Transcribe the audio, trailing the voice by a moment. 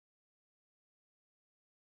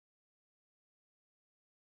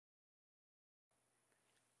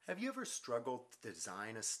Have you ever struggled to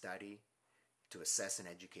design a study to assess an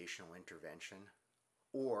educational intervention?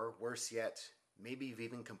 Or worse yet, maybe you've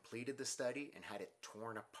even completed the study and had it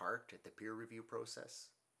torn apart at the peer review process?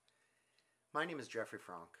 My name is Jeffrey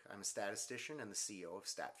Franck. I'm a statistician and the CEO of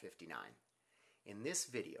Stat59. In this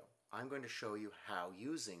video, I'm going to show you how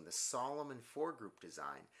using the Solomon 4-group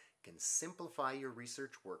design can simplify your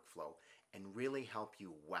research workflow and really help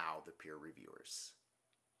you wow the peer reviewers.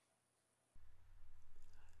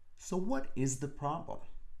 So what is the problem?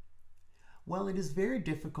 Well, it is very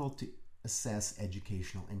difficult to assess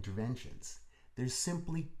educational interventions. There's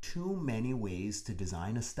simply too many ways to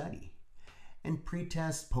design a study. And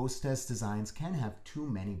pre-test, post-test designs can have too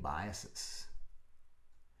many biases.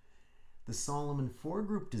 The Solomon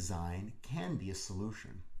 4-group design can be a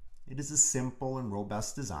solution. It is a simple and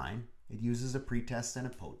robust design. It uses a pre-test and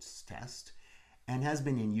a post-test and has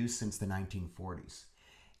been in use since the 1940s.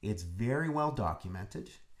 It's very well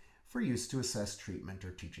documented for use to assess treatment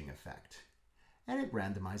or teaching effect. And it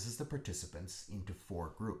randomizes the participants into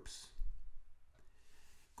 4 groups.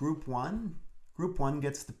 Group 1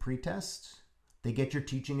 gets the pretest. They get your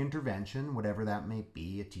teaching intervention, whatever that may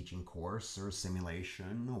be, a teaching course or a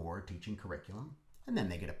simulation or a teaching curriculum, and then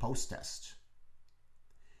they get a post-test.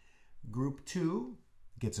 Group 2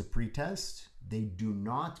 gets a pretest. They do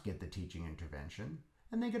not get the teaching intervention,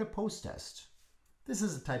 and they get a post-test. This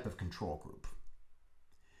is a type of control group.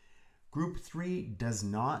 Group 3 does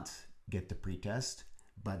not get the pretest,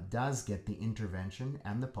 but does get the intervention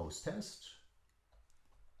and the post-test.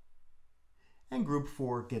 And Group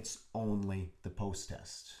 4 gets only the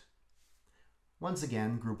post-test. Once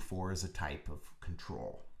again, Group 4 is a type of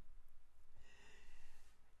control.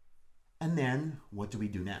 And then, what do we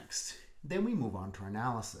do next? Then we move on to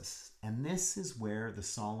analysis. And this is where the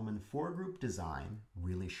Solomon 4-group design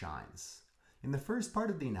really shines. In the first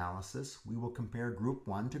part of the analysis, we will compare Group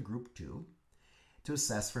 1 to Group 2 to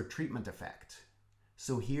assess for treatment effect.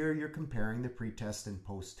 So here you're comparing the pretest and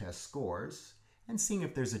post-test scores and seeing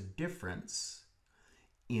if there's a difference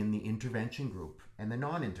in the intervention group and the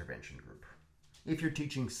non-intervention group. If your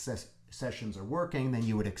teaching sessions are working, then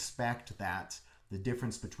you would expect that the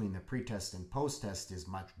difference between the pretest and post-test is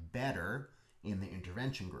much better in the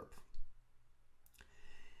intervention group.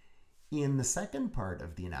 In the second part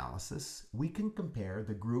of the analysis, we can compare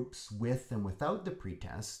the groups with and without the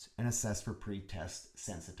pretest and assess for pretest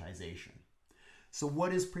sensitization. So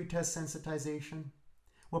what is pretest sensitization?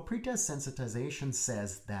 Well, pretest sensitization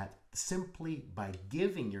says that simply by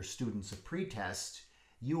giving your students a pretest,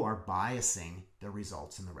 you are biasing the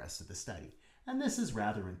results in the rest of the study. And this is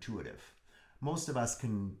rather intuitive. Most of us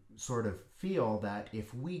can sort of feel that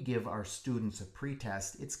if we give our students a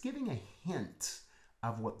pretest, it's giving a hint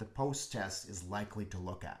of what the post-test is likely to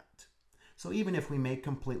look at. So even if we make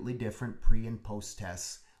completely different pre and post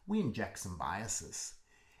tests, we inject some biases.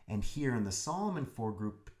 And here in the Solomon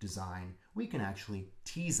 4-group design, we can actually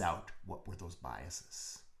tease out what were those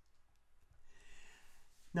biases.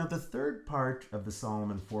 Now the third part of the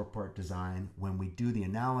Solomon 4-part design, when we do the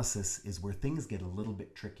analysis, is where things get a little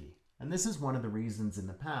bit tricky. And this is one of the reasons in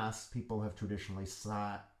the past people have traditionally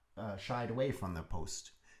shied away from the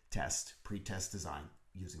post-test, pre-test design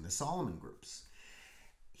using the Solomon groups.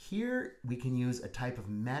 Here we can use a type of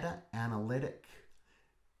meta-analytic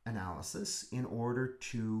analysis in order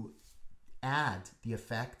to add the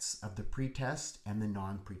effects of the pretest and the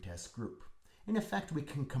non-pretest group. In effect, we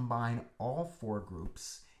can combine all 4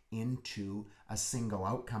 groups into a single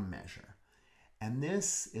outcome measure. And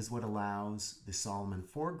this is what allows the Solomon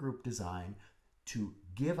 4-group design to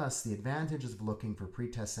give us the advantages of looking for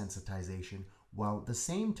pretest sensitization while at the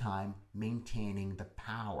same time maintaining the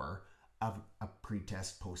power of a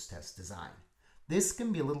pretest post-test design. This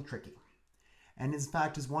can be a little tricky, and in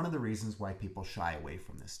fact is one of the reasons why people shy away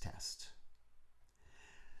from this test.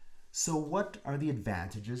 So what are the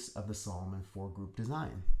advantages of the Solomon 4-group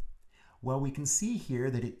design? Well, we can see here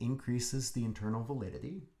that it increases the internal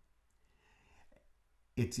validity.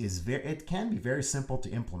 It can be very simple to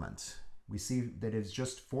implement. We see that it's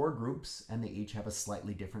just 4 groups and they each have a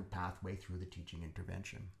slightly different pathway through the teaching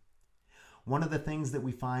intervention. One of the things that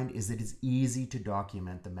we find is that it's easy to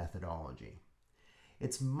document the methodology.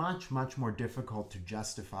 It's much more difficult to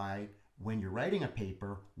justify when you're writing a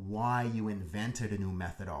paper why you invented a new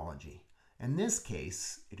methodology. In this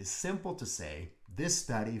case, it is simple to say this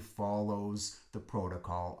study follows the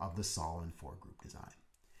protocol of the Solomon 4-group design.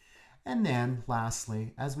 And then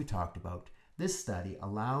lastly, as we talked about, this study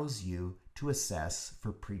allows you to assess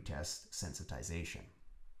for pretest sensitization.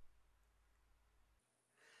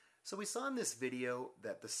 So we saw in this video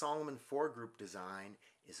that the Solomon 4-group design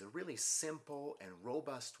is a really simple and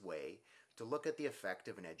robust way to look at the effect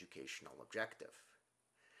of an educational objective.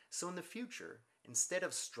 So in the future, instead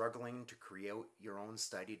of struggling to create your own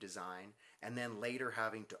study design and then later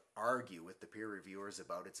having to argue with the peer reviewers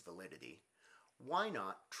about its validity, why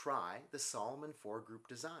not try the Solomon 4 group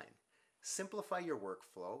design? Simplify your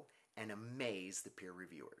workflow and amaze the peer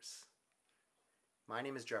reviewers. My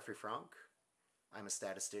name is Jeffrey Franck. I'm a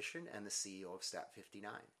statistician and the CEO of Stat59.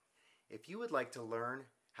 If you would like to learn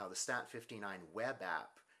how the Stat59 web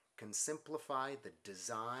app can simplify the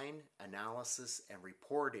design, analysis, and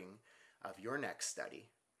reporting of your next study,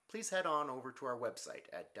 please head on over to our website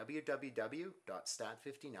at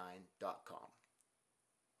www.stat59.com.